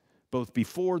Jesus, both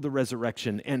before the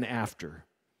resurrection and after,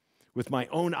 with my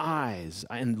own eyes,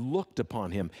 and looked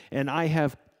upon him, and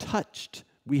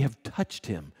we have touched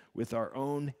him with our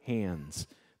own hands,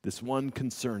 this one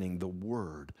concerning the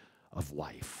word of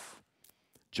life.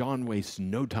 John wastes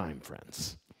no time,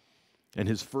 friends. And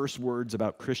his first words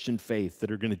about Christian faith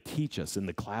that are going to teach us in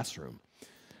the classroom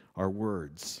are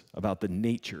words about the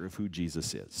nature of who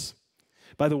Jesus is.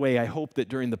 By the way, I hope that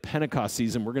during the Pentecost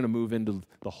season, we're going to move into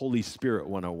the Holy Spirit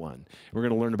 101. We're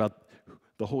going to learn about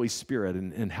the Holy Spirit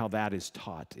and how that is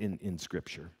taught in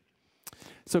Scripture.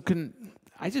 So can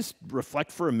I just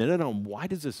reflect for a minute on why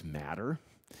does this matter?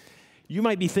 You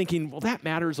might be thinking, well, that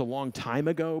matters a long time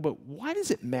ago, but why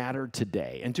does it matter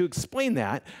today? And to explain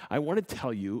that, I want to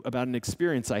tell you about an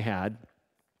experience I had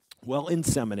while in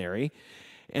seminary.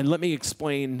 And let me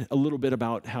explain a little bit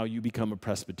about how you become a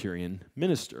Presbyterian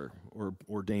minister or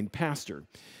ordained pastor.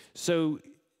 So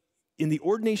in the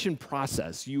ordination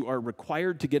process, you are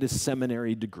required to get a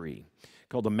seminary degree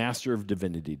called a Master of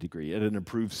Divinity degree at an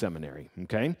approved seminary,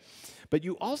 okay? But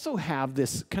you also have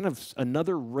this kind of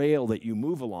another rail that you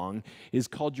move along is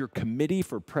called your Committee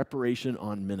for Preparation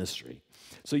on Ministry.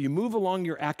 So you move along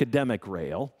your academic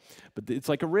rail, but it's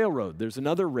like a railroad. There's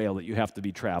another rail that you have to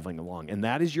be traveling along, and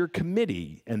that is your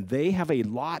committee, and they have a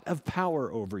lot of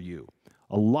power over you,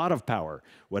 a lot of power.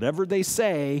 Whatever they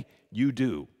say, you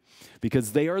do,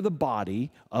 because they are the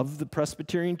body of the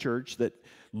Presbyterian Church that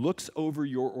looks over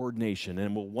your ordination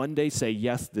and will one day say,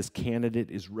 yes, this candidate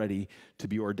is ready to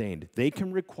be ordained. They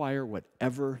can require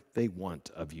whatever they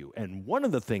want of you. And one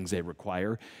of the things they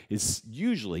require is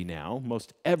usually now,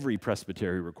 most every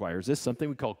presbytery requires this, something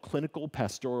we call clinical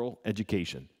pastoral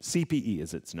education, CPE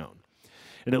as it's known.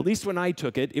 And at least when I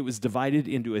took it, it was divided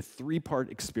into a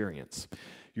three-part experience.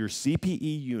 Your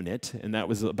CPE unit, and that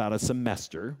was about a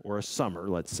semester or a summer,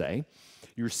 let's say.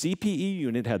 Your CPE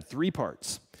unit had three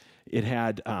parts. It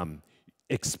had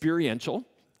experiential.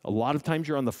 A lot of times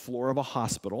you're on the floor of a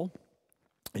hospital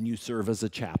and you serve as a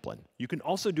chaplain. You can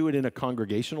also do it in a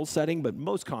congregational setting, but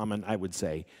most common, I would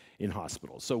say, in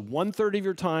hospitals. So 1/3 of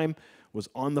your time was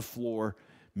on the floor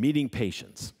meeting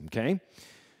patients, okay?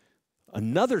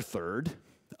 Another third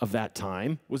of that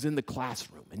time was in the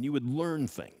classroom, and you would learn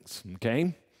things,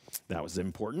 okay? That was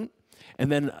important.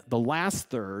 And then the last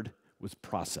third was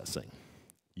processing.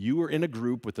 You were in a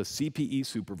group with a CPE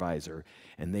supervisor,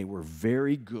 and they were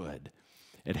very good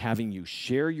at having you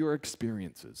share your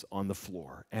experiences on the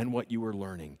floor and what you were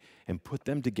learning and put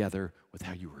them together with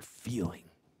how you were feeling.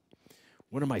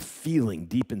 What am I feeling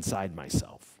deep inside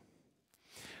myself?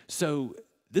 So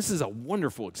this is a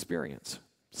wonderful experience,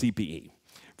 CPE,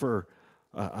 for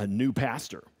a new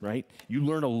pastor, right? You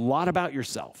learn a lot about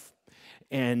yourself,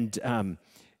 and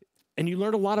you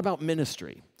learn a lot about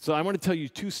ministry. So I want to tell you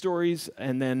two stories,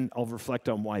 and then I'll reflect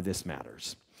on why this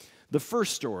matters. The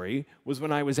first story was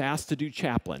when I was asked to do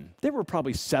chaplain. There were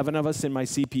probably 7 of us in my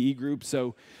CPE group,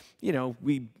 so,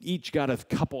 we each got a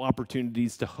couple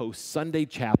opportunities to host Sunday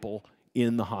chapel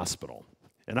in the hospital.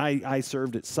 And I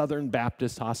served at Southern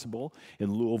Baptist Hospital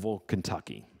in Louisville,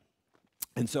 Kentucky.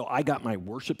 And so I got my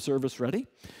worship service ready.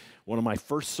 One of my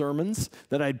first sermons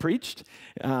that I'd preached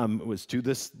was to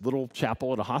this little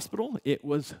chapel at a hospital. It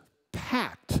was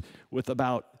packed with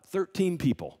about 13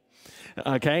 people,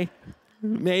 okay?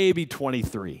 Maybe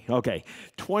 23, okay.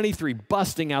 23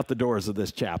 busting out the doors of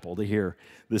this chapel to hear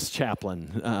this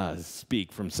chaplain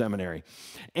speak from seminary.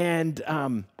 And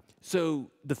So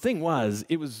the thing was,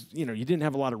 it was, you didn't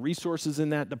have a lot of resources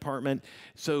in that department.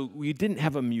 So we didn't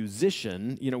have a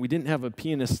musician, we didn't have a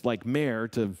pianist like Mayor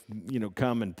to,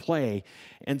 come and play.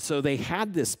 And so they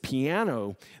had this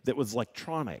piano that was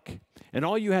electronic. And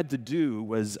all you had to do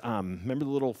was, remember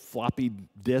the little floppy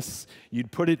disks?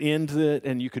 You'd put it into it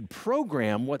and you could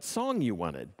program what song you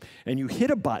wanted. And you hit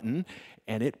a button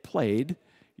and it played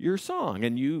your song.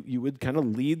 And you would kind of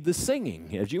lead the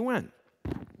singing as you went.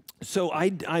 So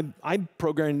I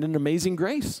programmed in Amazing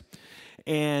Grace,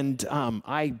 and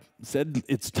I said,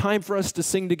 it's time for us to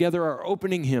sing together our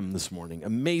opening hymn this morning,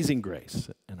 Amazing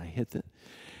Grace. And I hit it,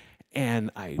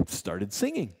 and I started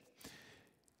singing.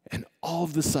 And all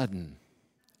of a sudden,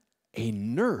 a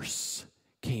nurse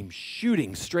came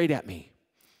shooting straight at me.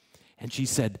 And she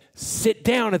said, sit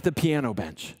down at the piano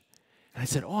bench. And I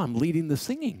said, oh, I'm leading the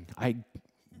singing.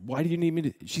 Why do you need me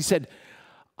to? She said,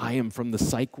 I am from the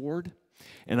psych ward.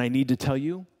 And I need to tell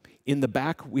you, in the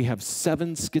back, we have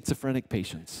 7 schizophrenic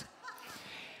patients.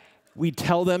 We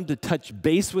tell them to touch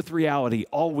base with reality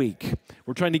all week.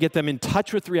 We're trying to get them in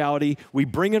touch with reality. We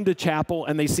bring them to chapel,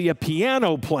 and they see a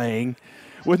piano playing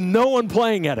with no one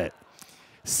playing at it.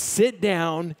 Sit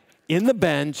down in the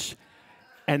bench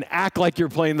and act like you're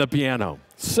playing the piano.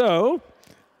 So,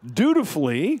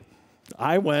 dutifully,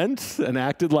 I went and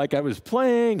acted like I was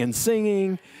playing and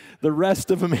singing the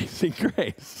rest of Amazing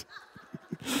Grace.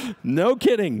 No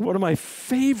kidding. One of my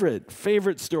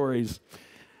favorite stories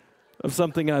of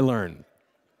something I learned.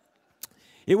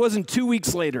 It wasn't 2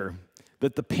 weeks later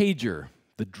that the pager,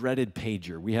 the dreaded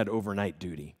pager, we had overnight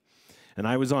duty. And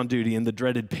I was on duty, and the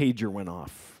dreaded pager went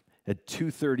off at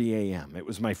 2:30 a.m. It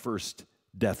was my first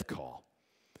death call.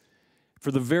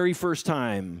 For the very first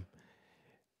time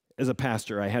as a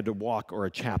pastor, I had to walk, or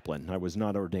a chaplain. I was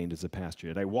not ordained as a pastor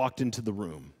yet. I walked into the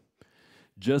room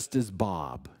just as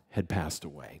Bob had passed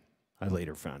away, I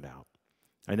later found out.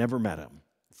 I never met him.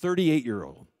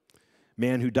 38-year-old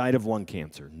man who died of lung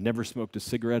cancer, never smoked a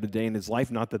cigarette a day in his life.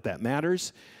 Not that that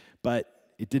matters, but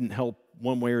it didn't help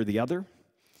one way or the other.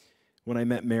 When I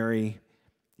met Mary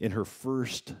in her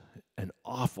first and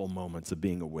awful moments of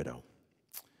being a widow.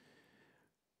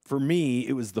 For me,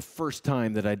 it was the first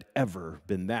time that I'd ever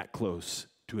been that close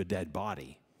to a dead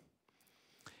body.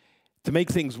 To make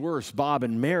things worse, Bob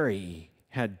and Mary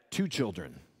had 2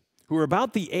 children who were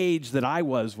about the age that I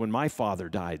was when my father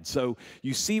died. So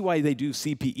you see why they do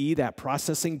CPE, that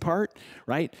processing part,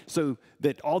 right? So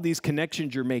that all these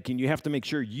connections you're making, you have to make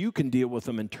sure you can deal with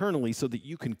them internally so that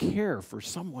you can care for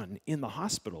someone in the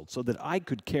hospital, so that I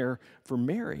could care for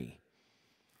Mary.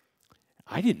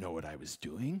 I didn't know what I was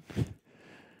doing.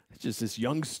 It's just this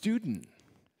young student.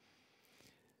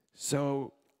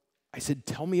 So I said,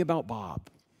 tell me about Bob.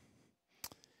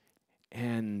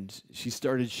 And she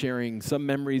started sharing some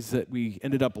memories that we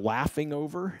ended up laughing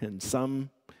over, and some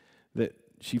that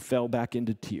she fell back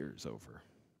into tears over.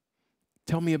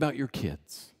 Tell me about your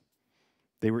kids.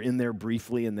 They were in there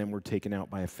briefly and then were taken out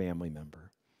by a family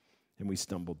member. And we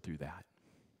stumbled through that.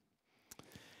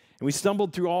 And we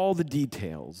stumbled through all the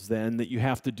details then that you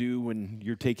have to do when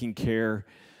you're taking care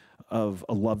of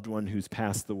a loved one who's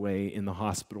passed away in the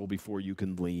hospital before you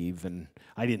can leave. And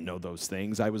I didn't know those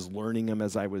things. I was learning them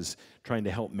as I was trying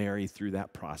to help Mary through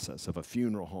that process of a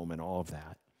funeral home and all of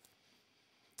that.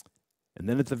 And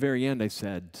then at the very end, I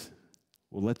said,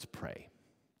 well, let's pray.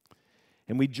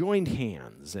 And we joined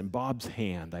hands, and Bob's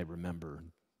hand, I remember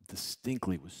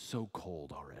distinctly, was so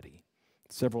cold already.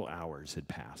 Several hours had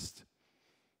passed.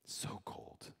 So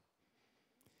cold.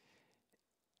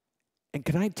 And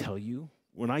can I tell you,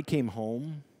 when I came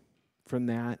home from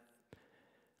that,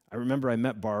 I remember I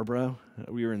met Barbara.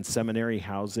 We were in seminary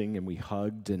housing, and we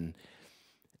hugged. And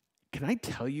can I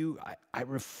tell you, I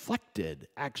reflected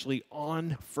actually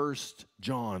on 1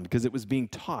 John, because it was being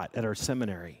taught at our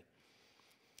seminary.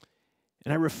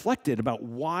 And I reflected about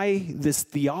why this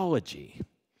theology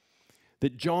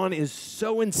that John is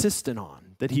so insistent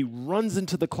on, that he runs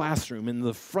into the classroom in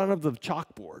the front of the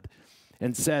chalkboard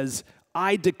and says,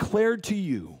 I declare to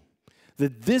you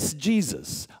that this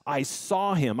Jesus, I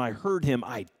saw him, I heard him,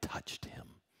 I touched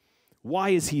him. Why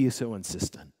is he so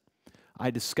insistent?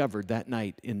 I discovered that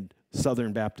night in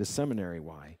Southern Baptist Seminary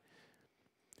why.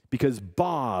 Because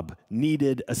Bob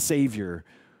needed a Savior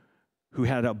who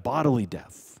had a bodily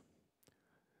death,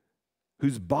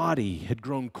 whose body had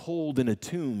grown cold in a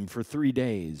tomb for 3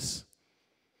 days,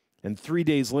 and 3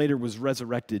 days later was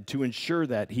resurrected to ensure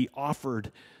that he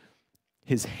offered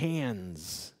his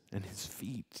hands and his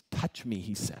feet. Touch me,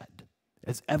 he said,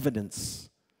 as evidence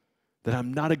that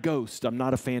I'm not a ghost, I'm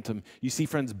not a phantom. You see,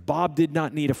 friends, Bob did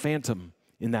not need a phantom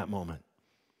in that moment.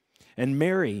 And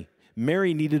Mary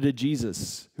Mary needed a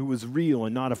Jesus who was real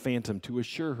and not a phantom to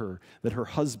assure her that her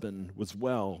husband was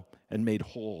well and made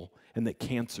whole and that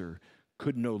cancer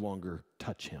could no longer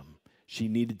touch him. She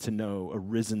needed to know a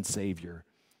risen Savior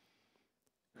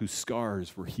whose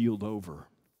scars were healed over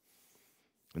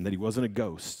and that he wasn't a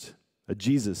ghost, a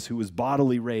Jesus who was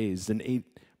bodily raised and ate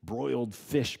broiled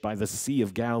fish by the Sea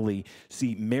of Galilee.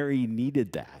 See, Mary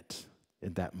needed that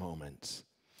in that moment.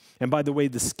 And by the way,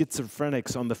 the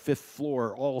schizophrenics on the 5th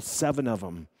floor, all 7 of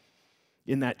them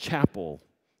in that chapel,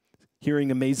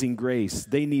 hearing Amazing Grace,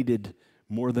 they needed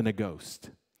more than a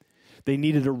ghost. They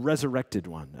needed a resurrected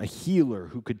one, a healer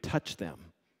who could touch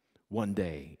them one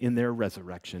day in their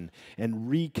resurrection and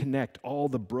reconnect all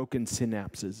the broken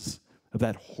synapses of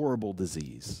that horrible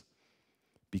disease.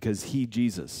 Because he,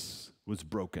 Jesus, was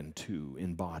broken too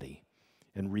in body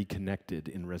and reconnected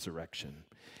in resurrection.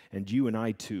 And you and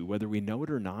I too, whether we know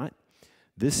it or not,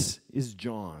 this is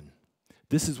John.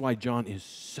 This is why John is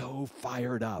so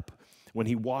fired up when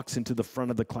he walks into the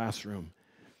front of the classroom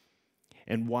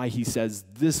and why he says,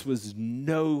 this was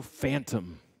no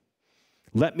phantom.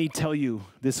 Let me tell you,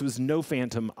 this was no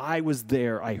phantom. I was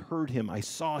there. I heard him. I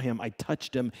saw him. I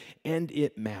touched him, and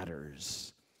it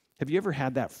matters. Have you ever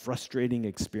had that frustrating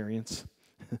experience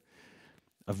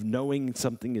of knowing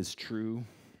something is true,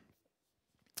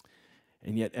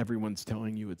 and yet everyone's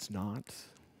telling you it's not?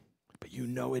 But you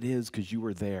know it is because you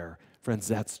were there. Friends,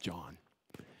 that's John.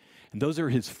 And those are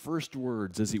his first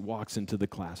words as he walks into the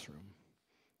classroom.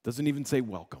 Doesn't even say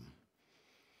welcome.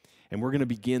 And we're going to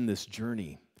begin this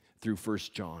journey through 1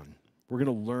 John. We're going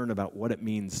to learn about what it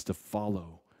means to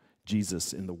follow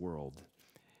Jesus in the world.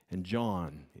 And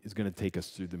John is going to take us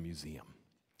through the museum.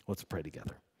 Let's pray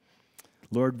together.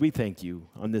 Lord, we thank you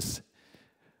on this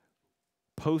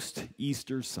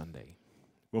post-Easter Sunday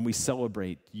when we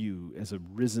celebrate you as a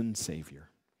risen Savior.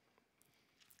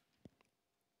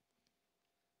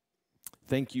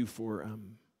 Thank you for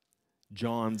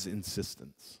John's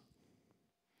insistence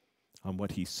on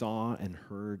what he saw and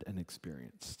heard and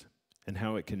experienced and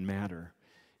how it can matter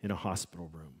in a hospital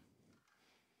room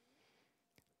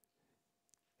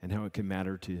and how it can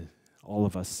matter to all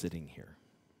of us sitting here.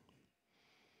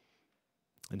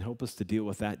 And help us to deal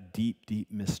with that deep,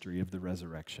 deep mystery of the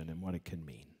resurrection and what it can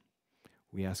mean.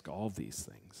 We ask all these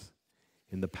things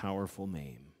in the powerful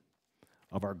name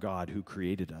of our God who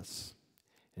created us,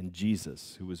 and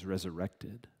Jesus who was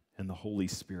resurrected, and the Holy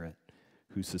Spirit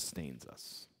who sustains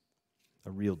us.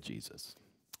 A real Jesus,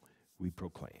 we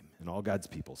proclaim. And all God's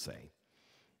people say,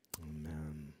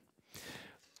 amen.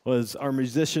 Well, as our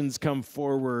musicians come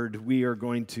forward, we are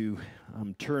going to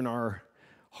turn our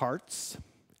hearts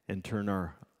and turn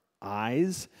our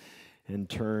eyes and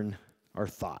turn our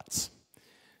thoughts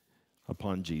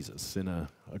upon Jesus in a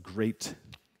great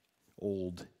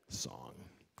old song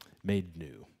made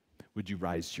new. Would you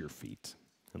rise to your feet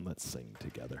and let's sing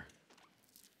together.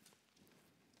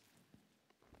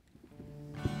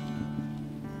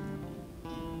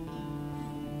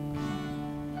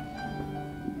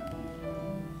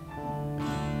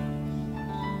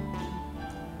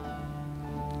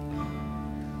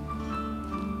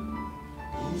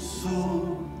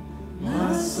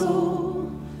 My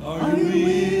soul, are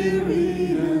you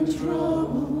weary and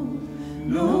troubled?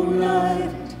 No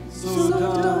light so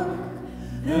dark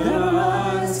that our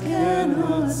eyes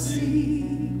cannot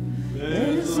see.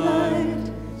 There's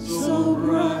light so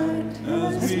bright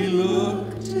as we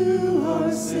look to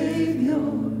our Savior.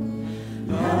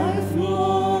 Life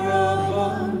more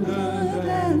abundant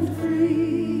and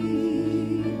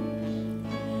free.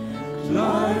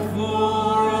 Life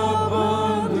more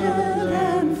abundant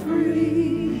and free.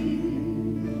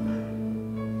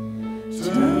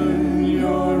 Turn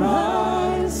your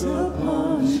eyes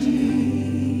upon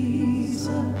Jesus.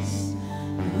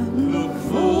 Look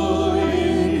full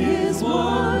in his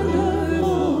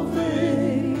wonderful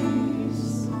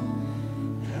face.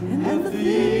 And the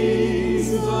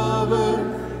things of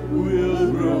earth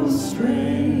will grow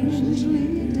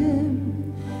strangely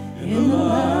dim in the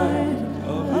light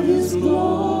of his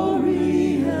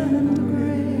glory and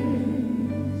grace.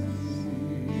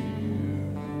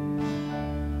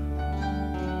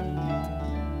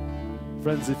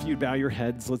 Friends, if you'd bow your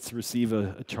heads, let's receive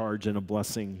a charge and a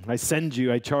blessing. I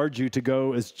charge you to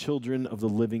go as children of the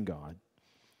living God,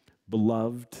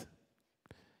 beloved,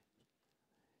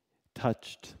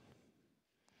 touched,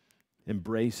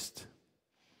 embraced.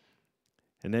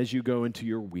 And as you go into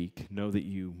your week, know that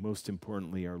you, most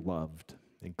importantly, are loved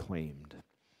and claimed.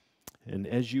 And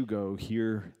as you go,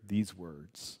 hear these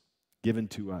words given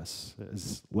to us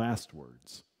as last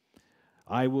words.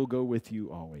 I will go with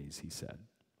you always, he said,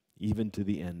 even to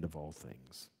the end of all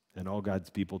things. And all God's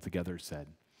people together said,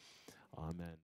 Amen.